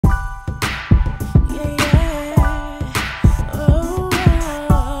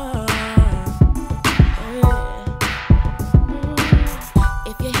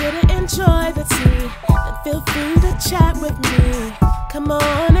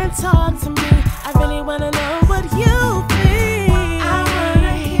talk to me. I really wanna know what you think. I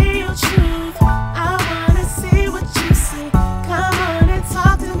wanna hear your truth. I wanna see what you see. Come on and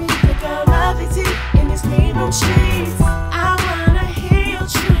talk to me. The girl Lovelyti in this Greenroom streets. I wanna hear your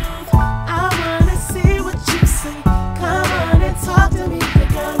truth. I wanna see what you see. Come on and talk to me. The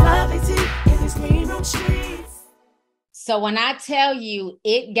girl Lovelyti in this Greenroom streets. So when I tell you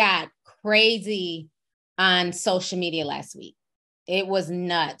it got crazy on social media last week, it was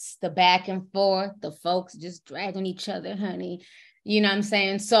nuts. The back and forth, the folks just dragging each other, honey. You know what I'm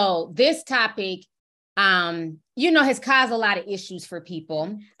saying? So this topic, has caused a lot of issues for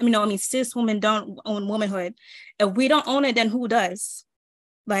people. Cis women don't own womanhood. If we don't own it, then who does?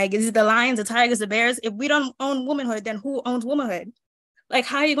 Like, is it the lions, the tigers, the bears? If we don't own womanhood, then who owns womanhood? Like,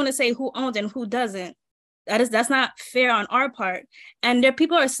 how are you going to say who owns and who doesn't? That's not fair on our part. And there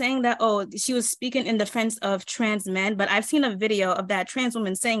people are saying that, oh, she was speaking in defense of trans men, but I've seen a video of that trans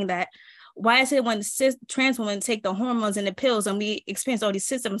woman saying that, why is it when cis trans women take the hormones and the pills and we experience all these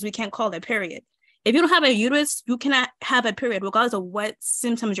symptoms, we can't call it a period? If you don't have a uterus, you cannot have a period regardless of what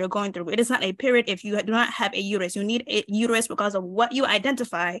symptoms you're going through. It is not a period if you do not have a uterus. You need a uterus regardless of what you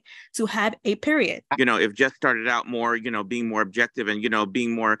identify to have a period. If Jess started out more, being more objective and,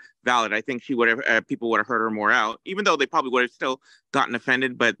 being more valid, I think she would have, people would have heard her more out, even though they probably would have still gotten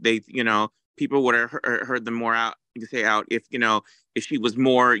offended, but they, people would have heard them more out, if she was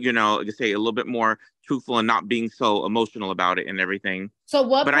more, say a little bit more truthful and not being so emotional about it and everything. So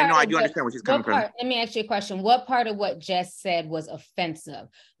what? But I know I do understand where she's coming from. Let me ask you a question. What part of what Jess said was offensive?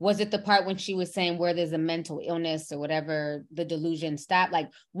 Was it the part when she was saying where there's a mental illness or whatever, the delusion stop? Like,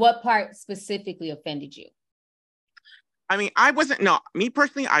 what part specifically offended you? I wasn't. No, me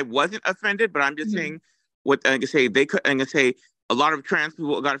personally, I wasn't offended. But I'm just saying what they could. Say a lot of trans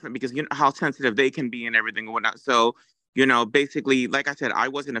people got offended because how sensitive they can be and everything and whatnot. So basically, like I said, I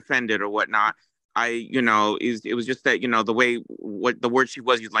wasn't offended or whatnot. It was just that, the way, what the word she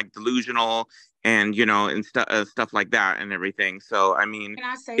was used, like delusional and, and stuff like that and everything. So, can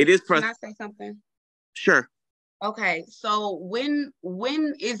I say something? Sure. Okay, so when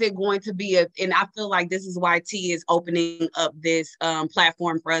is it going to be and I feel like this is why T is opening up this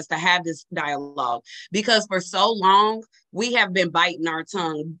platform for us to have this dialogue, because for so long we have been biting our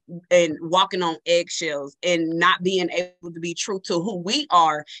tongue and walking on eggshells and not being able to be true to who we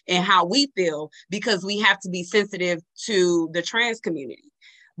are and how we feel, because we have to be sensitive to the trans community.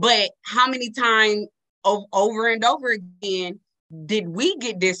 But how many times over and over again did we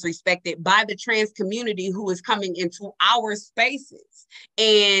get disrespected by the trans community who is coming into our spaces,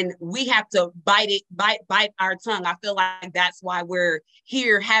 and we have to bite our tongue? I feel like that's why we're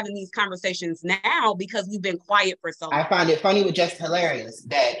here having these conversations now, because we've been quiet for so long. I find it funny, with just hilarious,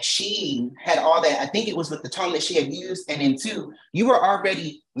 that she had all that. I think it was with the tone that she had used, and then two, you were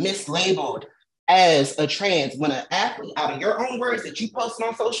already mislabeled as a trans when an athlete, out of your own words that you posted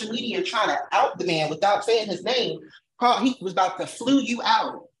on social media trying to out the man without saying his name, he was about to flew you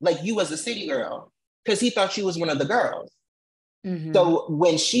out like you was a city girl because he thought you was one of the girls. Mm-hmm. So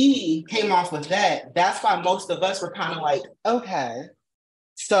when she came off with that, that's why most of us were kind of like, okay,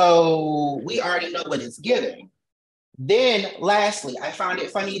 so we already know what it's giving. Then lastly, I found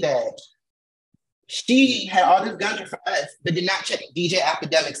it funny that she had all this guns for us, but did not check DJ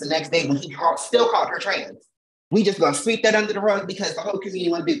Academics the next day when he still called her trans. We just gonna sweep that under the rug because the whole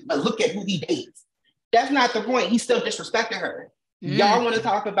community want to be, but look at who he dates. That's not the point. He still disrespected her. Y'all want to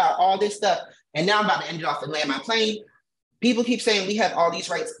talk about all this stuff, and now I'm about to end it off and land my plane. People keep saying we have all these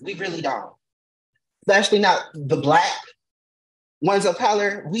rights. We really don't. Especially not the Black ones of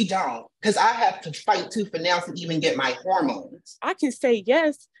color. We don't. Because I have to fight tooth and nail to even get my hormones. I can say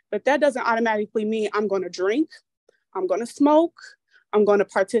yes, but that doesn't automatically mean I'm going to drink, I'm going to smoke, I'm going to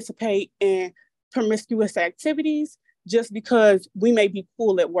participate in promiscuous activities just because we may be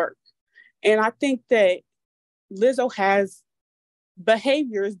cool at work. And I think that Lizzo has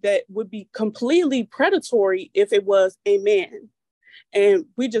behaviors that would be completely predatory if it was a man. And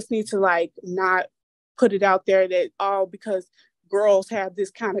we just need to not put it out there that because girls have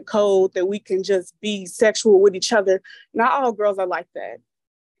this kind of code that we can just be sexual with each other. Not all girls are like that.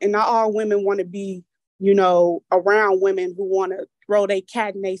 And not all women want to be, around women who want to throw their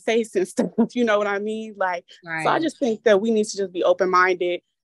cat in their face and stuff. You know what I mean? Right. So I just think that we need to just be open-minded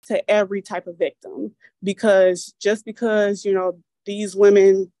to every type of victim, because just because, these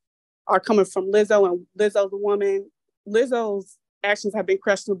women are coming from Lizzo and Lizzo's a woman, Lizzo's actions have been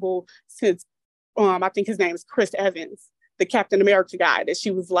questionable since, I think his name is Chris Evans, the Captain America guy that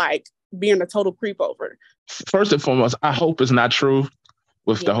she was being a total creep over. First and foremost, I hope it's not true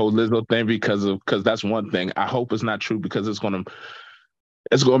with the whole Lizzo thing, because that's one thing. I hope it's not true, because it's going to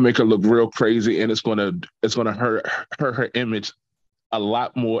it's gonna make her look real crazy, and it's gonna hurt her image a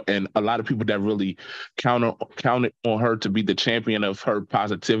lot more, and a lot of people that really counted on her to be the champion of her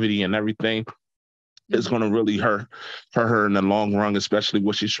positivity and everything. It's going to really hurt her in the long run, especially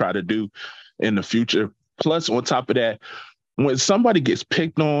what she's trying to do in the future. Plus, on top of that, when somebody gets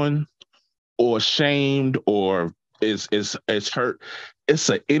picked on or shamed or is hurt, it's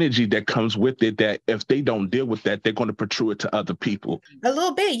an energy that comes with it that if they don't deal with that, they're going to protrude it to other people. A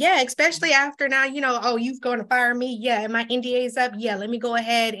little bit, yeah, especially after now, oh, you're going to fire me? Yeah, and my NDA is up. Yeah, let me go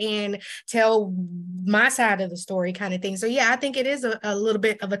ahead and tell my side of the story kind of thing. So, yeah, I think it is a little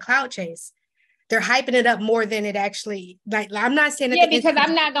bit of a clout chase. They're hyping it up more than it actually, like, I'm not saying that. Yeah, because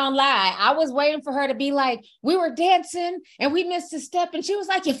I'm not going to lie. I was waiting for her to be like, we were dancing and we missed a step. And she was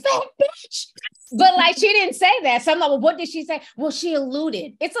like, you fat bitch. But like, she didn't say that. So I'm like, well, what did she say? Well, she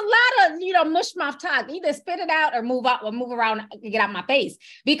alluded. It's a lot of, mush mouth talk. Either spit it out or move out or move around and get out my face.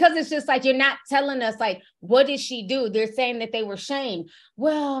 Because it's just like, you're not telling us, like, what did she do? They're saying that they were shamed.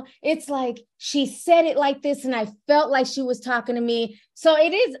 Well, it's like, she said it like this and I felt like she was talking to me. So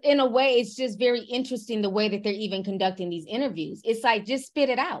it is, in a way, it's just very interesting the way that they're even conducting these interviews. It's like, just spit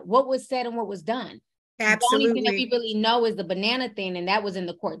it out. What was said and what was done. Absolutely. The only thing that we really know is the banana thing, and that was in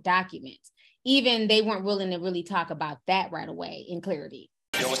the court documents. Even they weren't willing to really talk about that right away in clarity.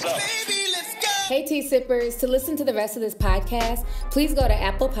 Yo, what's up? Baby, let's go. Hey, Tea Sippers. To listen to the rest of this podcast, please go to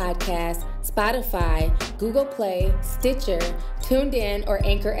Apple Podcasts, Spotify, Google Play, Stitcher, TuneIn, or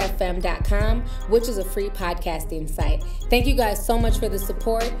AnchorFM.com, which is a free podcasting site. Thank you guys so much for the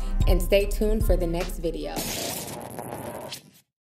support, and stay tuned for the next video.